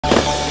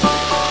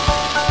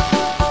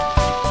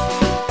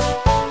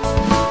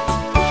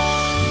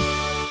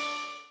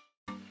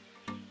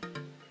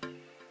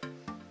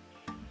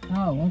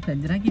Okay,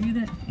 did I give you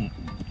that?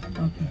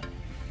 Okay.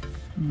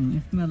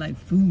 It smells like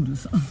food or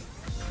something.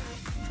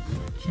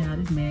 Child,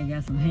 this man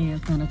got some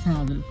hand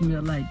sanitizer that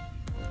smell like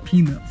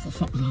peanuts or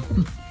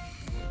something.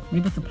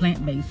 Maybe it's a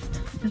plant-based.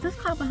 Is this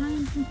car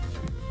behind you?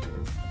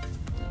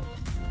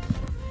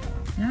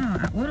 Yeah,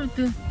 I ordered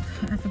this.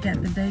 I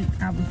forgot the date.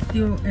 I was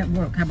still at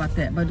work. How about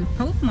that? But it's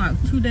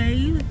postmarked 2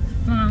 days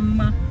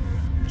from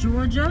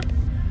Georgia,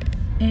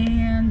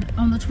 and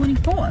on the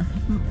 24th.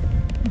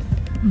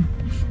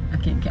 I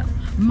can't count.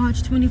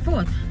 March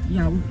 24th.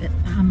 Y'all,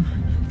 I'm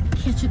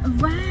catching a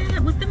ride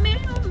with the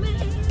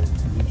mailman.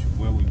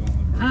 Where we going?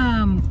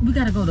 We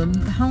gotta go to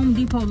Home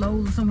Depot,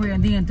 Lowe's, or somewhere,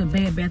 and then to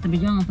Bed Bath &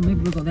 Beyond. So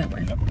maybe we'll go that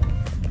way.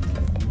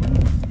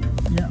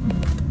 Yep.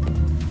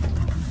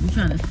 We're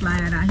trying to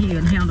slide out here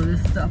and handle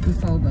this stuff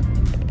before the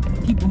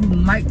people who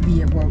might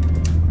be at work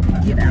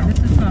get out. This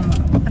is from,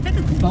 I think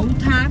it's Bow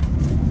Tie.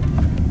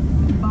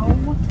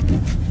 Bow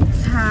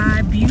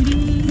Tie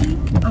Beauty.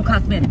 Oh,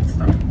 Cosmetics.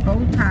 Sorry.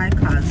 Bow Tie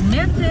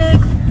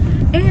Cosmetics.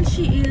 And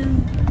she is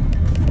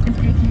an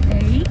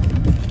AKA.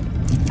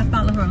 I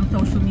follow her on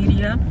social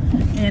media,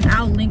 and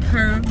I'll link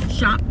her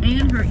shop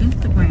and her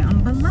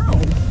Instagram below.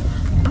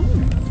 Oh,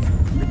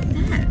 look at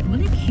that.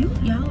 Really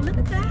cute, y'all. Look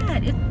at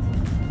that. It's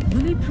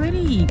really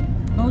pretty.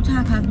 Bow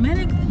Tie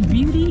Cosmetics,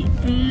 Beauty,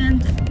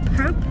 and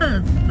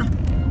Purpose.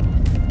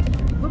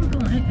 Where we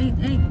going?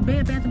 Ain't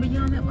Bed Bath &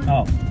 Beyond that way?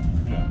 Oh,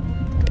 yeah.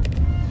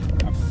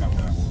 I forgot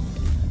what that was.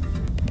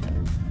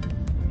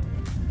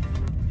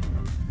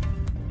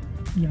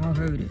 Y'all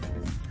heard it.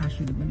 I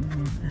should have been the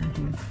one out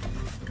here.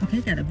 Okay,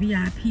 got a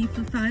VIP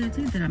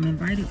society that I'm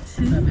invited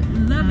to. Love it.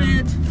 Love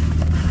it.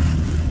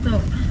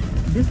 So,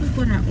 this is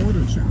what I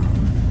ordered,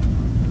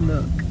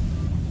 y'all.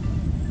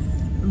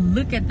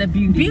 Look at the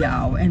beauty,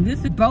 y'all. And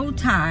this is Bow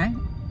Tie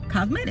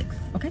Cosmetics,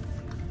 okay?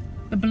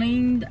 The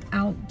blinged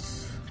out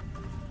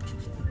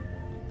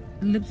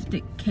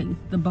lipstick case,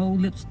 the Beau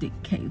lipstick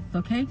case,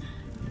 okay?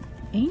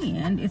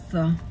 And it's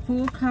a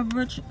full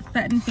coverage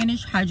satin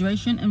finish,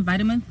 hydration, and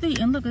vitamin C.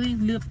 And look at these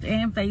lips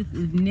and face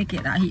is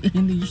naked out here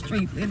in these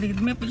streets, in these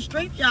Memphis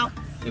streets, y'all.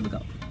 Here we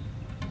go.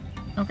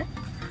 Okay.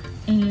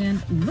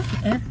 And look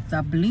at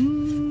the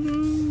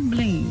bling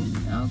bling.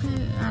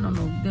 Okay, I don't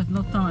know. There's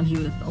no sun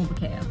here. It's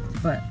overcast.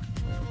 But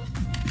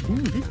ooh,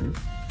 this is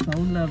so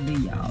lovely,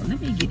 y'all. Let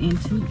me get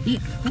into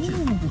it.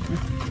 Ooh.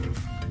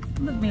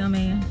 Look,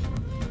 mailman.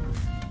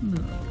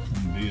 Look.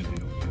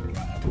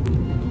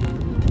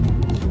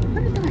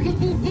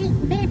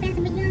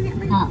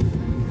 Oh,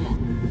 yeah.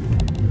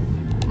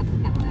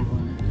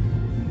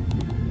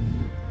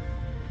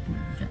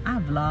 I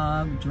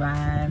vlog,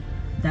 drive,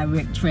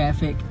 direct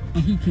traffic,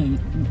 and he can't.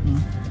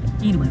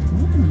 Anyway,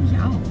 ooh,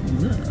 y'all,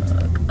 look.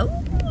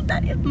 Oh,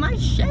 that is my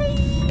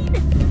shade.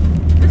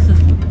 This is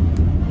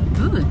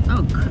good.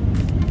 Oh,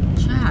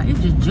 child, it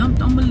just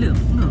jumped on my lip.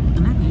 Look,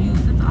 and I can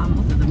use this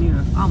almost as a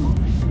mirror. Almost.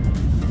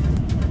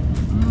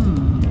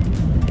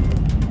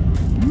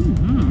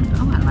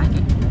 Oh, I like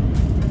it.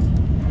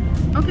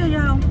 Okay,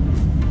 y'all.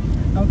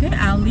 Okay,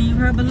 I'll leave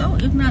her below.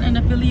 It's not an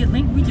affiliate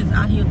link. We just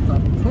out here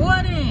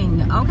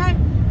supporting. Okay?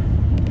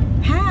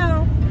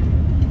 How?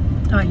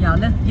 All right, y'all.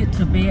 Let's get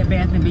to Bed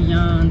Bath &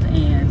 Beyond.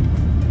 And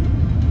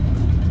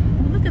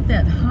oh, look at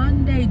that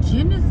Hyundai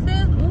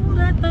Genesis. Oh,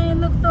 that thing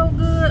looks so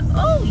good.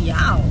 Oh,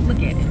 y'all. Look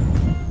at it.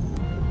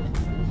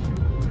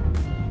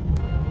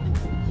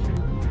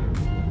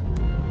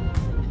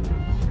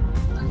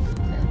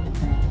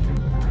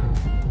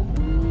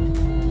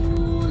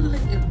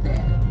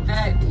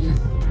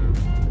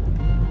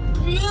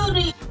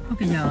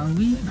 Okay, y'all,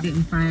 we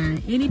didn't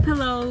find any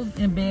pillows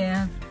in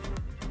Bed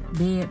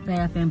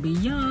Bath &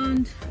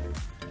 Beyond.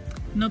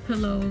 No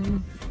pillows.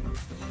 And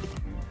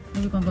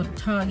we're gonna go to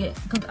Target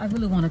because I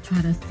really want to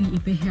try to see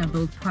if they have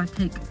those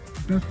Partake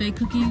birthday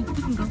cookies.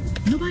 We can go.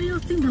 Nobody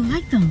else seemed to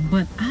like them,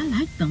 but I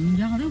like them,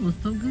 y'all. They were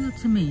so good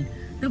to me.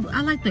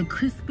 I like the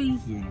crispy,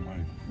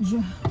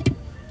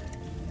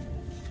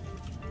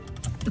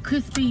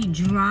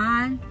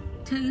 dry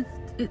taste.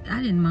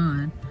 I didn't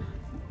mind.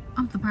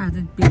 I'm surprised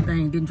this big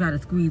thing didn't try to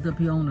squeeze up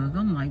here on us.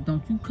 I'm like,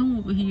 don't you come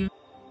over here.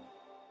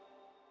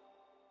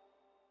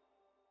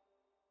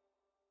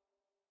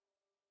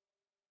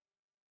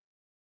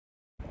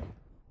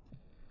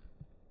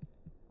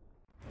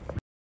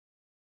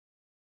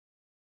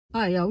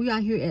 All right, y'all, we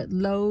out here at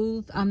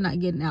Lowe's. I'm not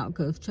getting out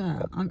because,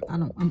 child, I'm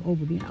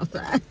over being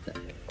outside.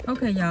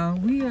 Okay, y'all,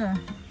 we are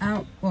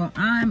out, or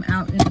I'm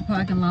out in the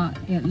parking lot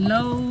at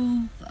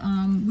Lowe's.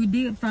 We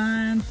did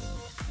find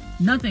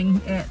nothing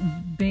at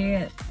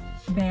Bed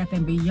Bath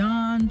 &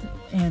 Beyond,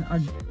 and a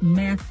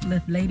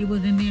maskless lady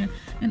was in there.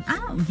 And I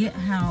don't get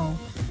how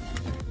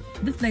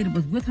this lady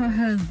was with her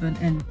husband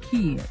and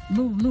kid,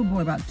 little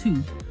boy about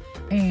 2,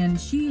 and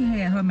she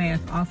had her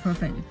mask off her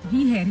face.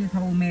 He had his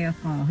whole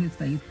mask on his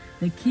face.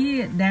 The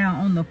kid down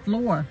on the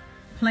floor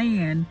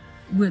playing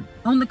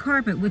on the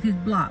carpet with his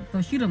blocks.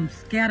 So she done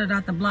scattered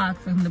out the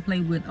blocks for him to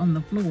play with on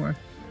the floor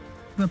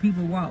where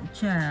people walk.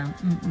 Child,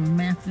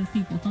 maskless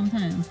people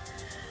sometimes.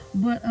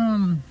 But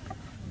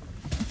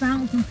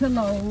found some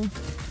pillows.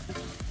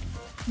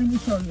 Let me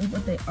show you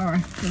what they are.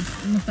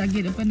 Once I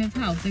get up in this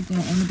house, they're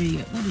going on the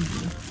bed. What is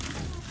this?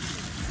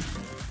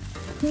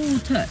 Cool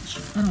Touch.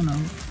 I don't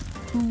know.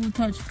 Cool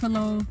Touch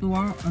pillow.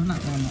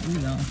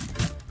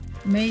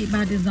 Made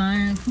by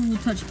Design. Cool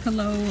Touch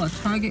pillow. A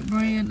Target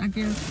brand, I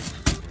guess.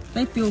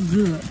 They feel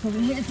good. So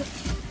we had to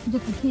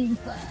get the king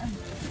size.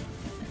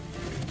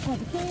 Oh,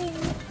 the king.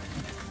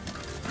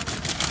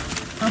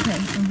 Okay,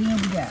 and then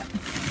we got,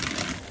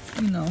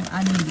 you know,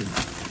 I needed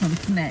some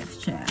snacks,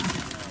 child.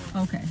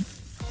 Okay,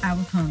 I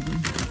was hungry,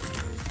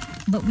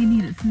 but we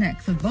needed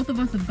snacks. So both of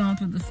us have gone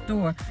to the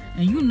store,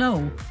 and you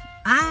know,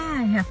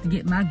 I have to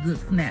get my good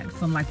snacks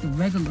from like the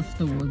regular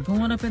stores.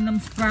 Going up in them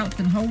Sprouts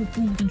and Whole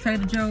Foods and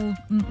Trader Joe's,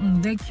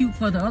 they're cute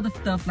for the other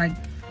stuff like,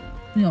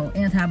 you know,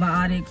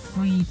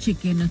 antibiotics-free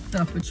chicken and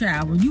stuff. But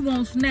child, when you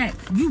want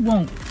snacks, you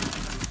want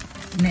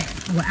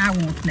snacks. Well, I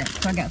want snacks.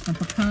 So I got some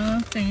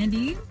pecan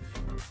sandies.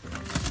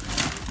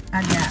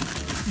 I got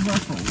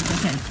Ruffles,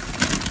 okay.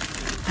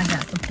 I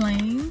got the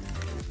plain.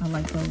 I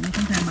like those.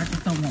 Sometimes I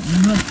just don't want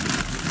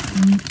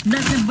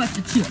nothing but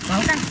the chip,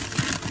 okay?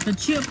 The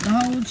chip, the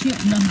whole chip,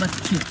 nothing but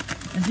the chip.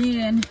 And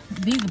then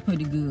these are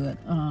pretty good.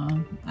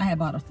 I had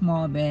bought a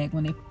small bag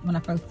when I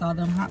first saw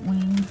them hot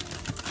wings.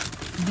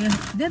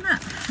 They're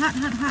not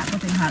hot, but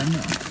they're hot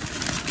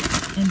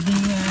enough. And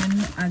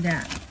then I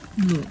got,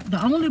 look, the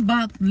only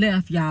box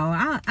left, y'all.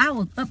 I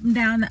was up and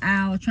down the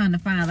aisle trying to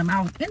find them. I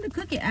was in the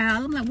cookie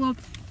aisle. I'm like, well,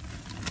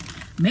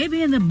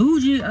 maybe in the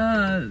bougie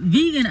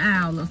vegan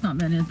aisle or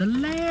something. And at the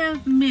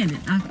last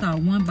minute, I saw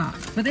one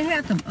box. But they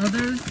had some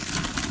others,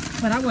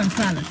 but I wasn't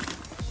trying to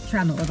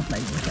try no other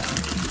flavors, y'all.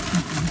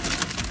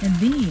 And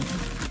then,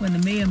 when the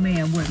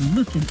mailman wasn't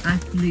looking, I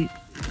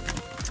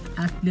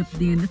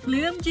slipped in the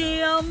Slim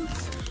Jims,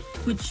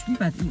 which I'm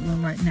about to eat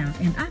one right now.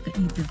 And I could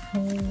eat this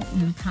whole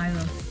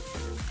entire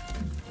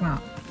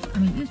box. I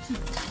mean, it's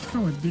just so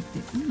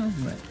addictive. You know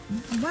what?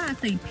 Why I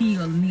say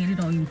peel and then it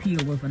don't even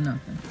peel worth for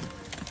nothing.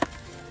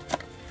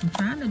 I'm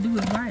trying to do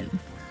it right.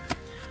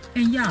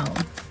 And y'all,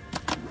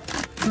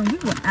 when we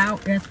were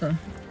out at the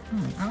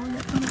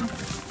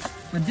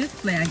for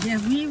display, I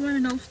guess we ain't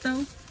running no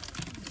stove.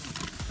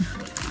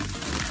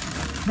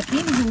 But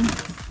anywho,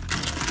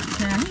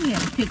 child, he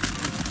had a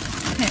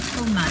pack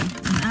so nice,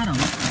 and I don't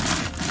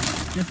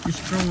just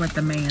destroy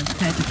the man's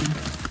packaging.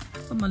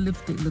 What my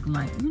lipstick look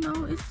like? You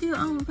know, it's still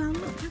on.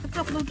 Look, there's a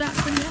couple of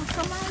dots in there.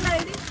 Come on,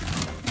 lady.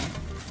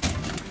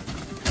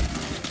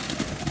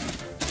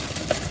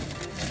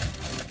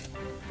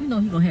 You know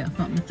he gonna have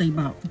something to say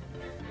about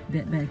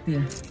that back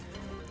there.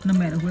 No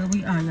matter where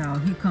we are, y'all,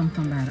 here comes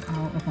somebody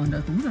all up on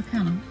us. We are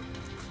kind of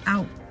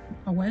out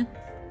away.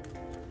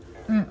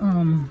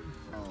 And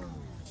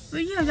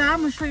but yeah, y'all,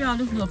 I'm gonna show y'all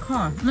this little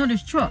car. No,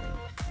 this truck.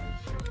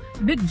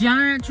 Big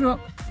giant truck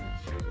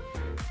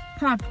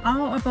parked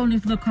all up on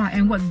this little car.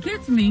 And what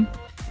gets me,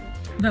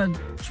 the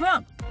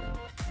truck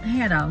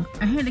had a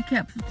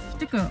handicap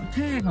sticker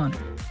tag on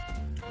it.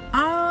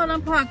 All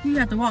them parks you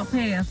have to walk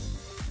past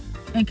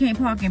and can't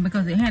park in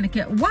because they're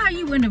handicapped. Why are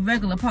you in the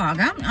regular park?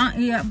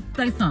 Yeah,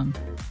 say something.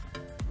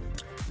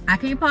 I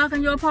can't park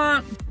in your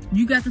park.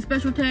 You got the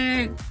special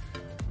tag.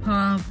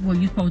 Park where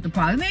you supposed to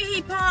park. And then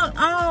he parked.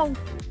 Oh.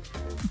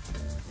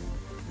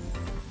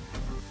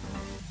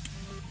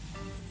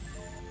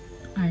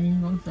 I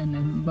ain't gonna say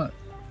nothing, but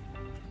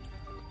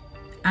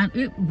I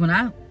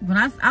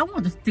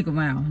want to stick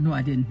around. No,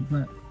 I didn't,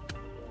 but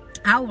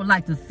I would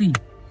like to see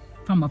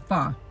from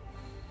afar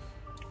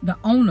the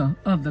owner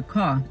of the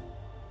car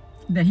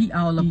that he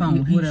all up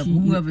on,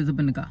 whoever's up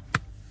in the car.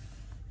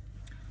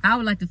 I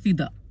would like to see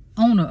the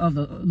owner of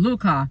the little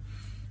car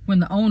when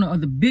the owner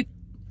of the big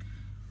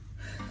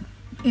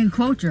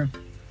enclosure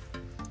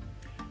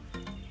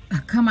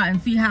come out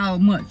and see how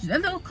much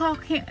that little car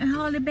can't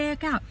hardly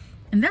back out.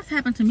 And that's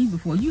happened to me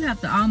before. You have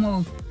to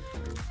almost,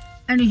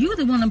 and it's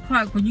usually one of them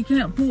parks where you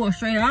can't pull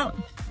straight out.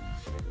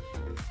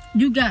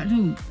 You got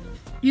to,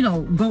 you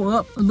know, go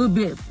up a little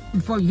bit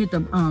before you hit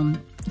the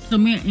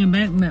cement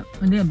embankment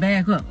and then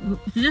back up.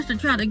 So just to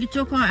try to get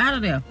your car out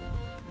of there.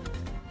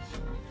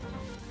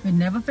 It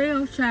never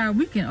fails, child.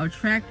 We can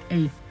attract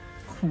a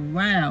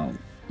crowd.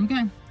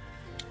 Okay?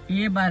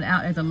 Everybody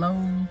out at the Lowe's.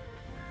 I'm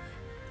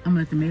gonna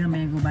let the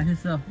mailman go by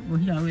himself. Well,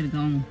 he already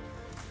gone.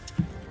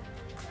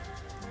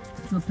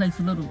 To place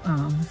a little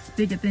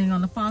spigot thing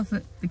on the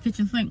faucet, the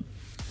kitchen sink.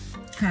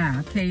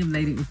 Child, cave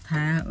lady is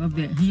tired of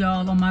that. He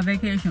all on my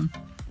vacation.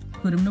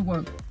 Put him to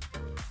work.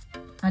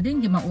 I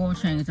didn't get my oil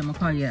change in my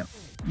car yet.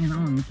 And I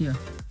don't even care.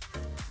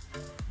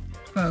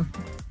 So,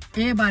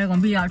 everybody gonna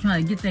be out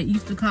trying to get that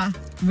Easter car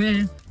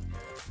ready. So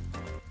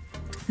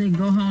they can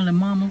go home to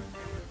mama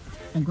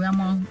and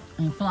grandma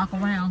and flock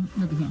around.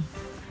 Look at him.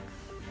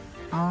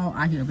 All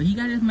out here. But he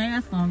got his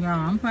mask on, y'all.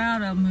 I'm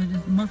proud of him,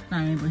 this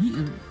Mustang, but he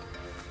is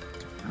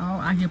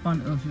all out here up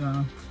on us,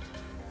 y'all.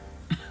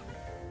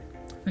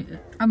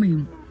 I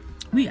mean,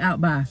 we out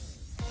by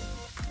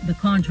the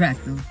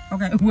contractor.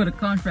 Okay, where the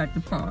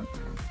contractor parked.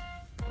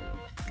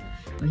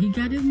 But he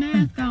got his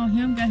mask on.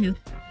 Him got his.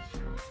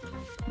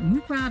 And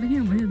we proud of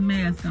him with his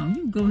mask on.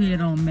 You go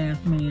ahead on,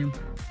 mask man.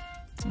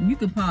 You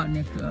can park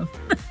next to us.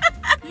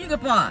 You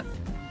bigger part.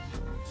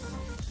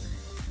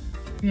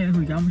 Yeah, here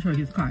we go. I'm gonna show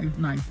you his car. It's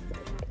nice.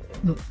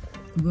 Look,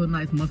 real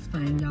nice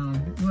Mustang, y'all.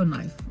 Real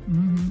nice.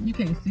 You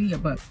can't see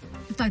it, but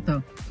it's like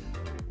the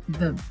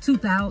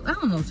 2000. I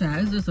don't know,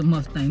 child. It's just a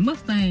Mustang.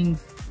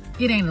 Mustangs.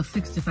 It ain't a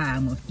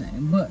 65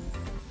 Mustang, but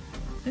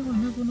there was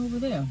another one over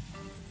there.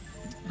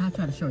 I'll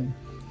try to show you.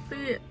 See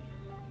it?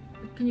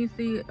 Can you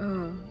see it?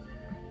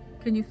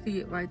 Can you see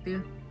it right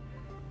there?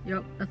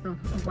 Yep, that's a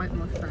white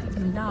Mustang.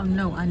 And y'all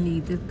know I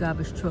need this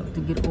garbage truck to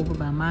get over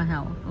by my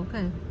house,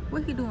 okay?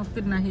 What he doing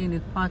sitting out here in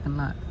this parking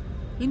lot?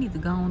 He needs to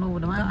go on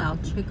over to my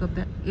house, pick up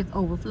that. It's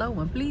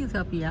overflowing. Please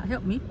help me out.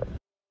 Help me.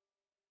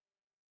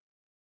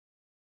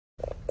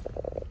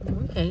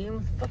 We can't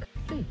even fucking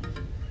see.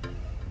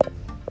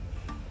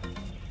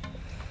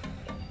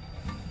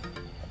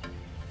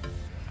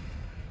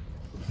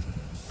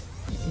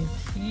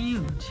 It's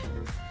huge.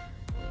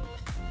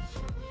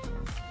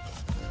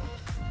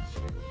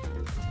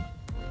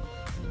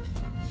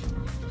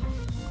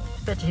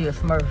 Bet you a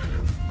Smurf.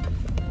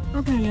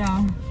 Okay,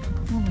 y'all.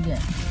 What we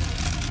got?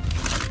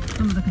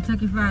 Some of the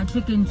Kentucky Fried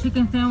Chicken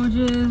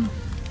sandwiches.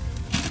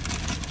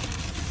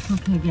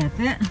 Okay, got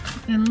that.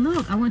 And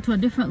look, I went to a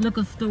different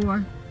liquor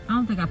store. I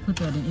don't think I put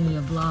that in any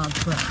of the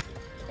vlogs, but.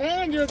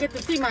 And you'll get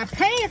to see my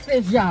pants,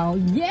 y'all.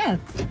 Yes.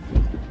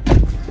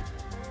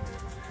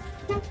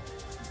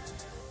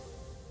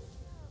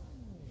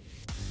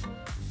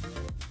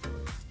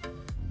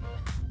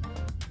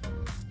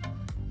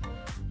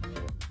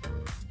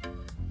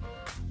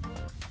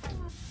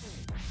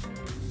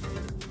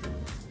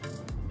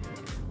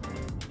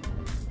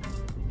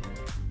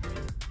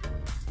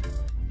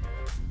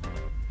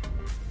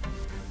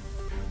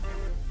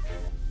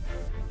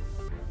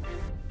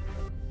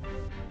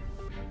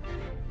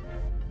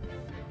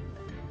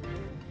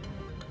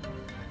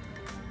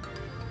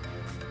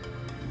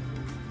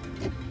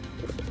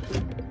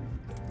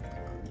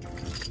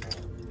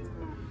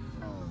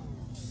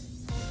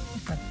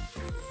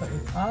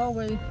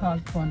 Always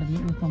popcorn to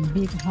get me some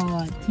big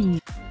hard tea.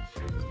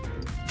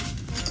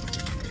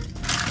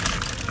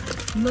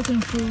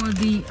 Looking for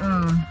the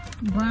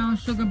brown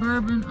sugar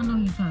bourbon. I know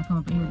he's trying to come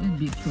up in here with this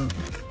big truck.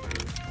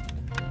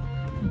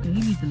 Okay,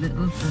 he needs to let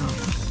us out.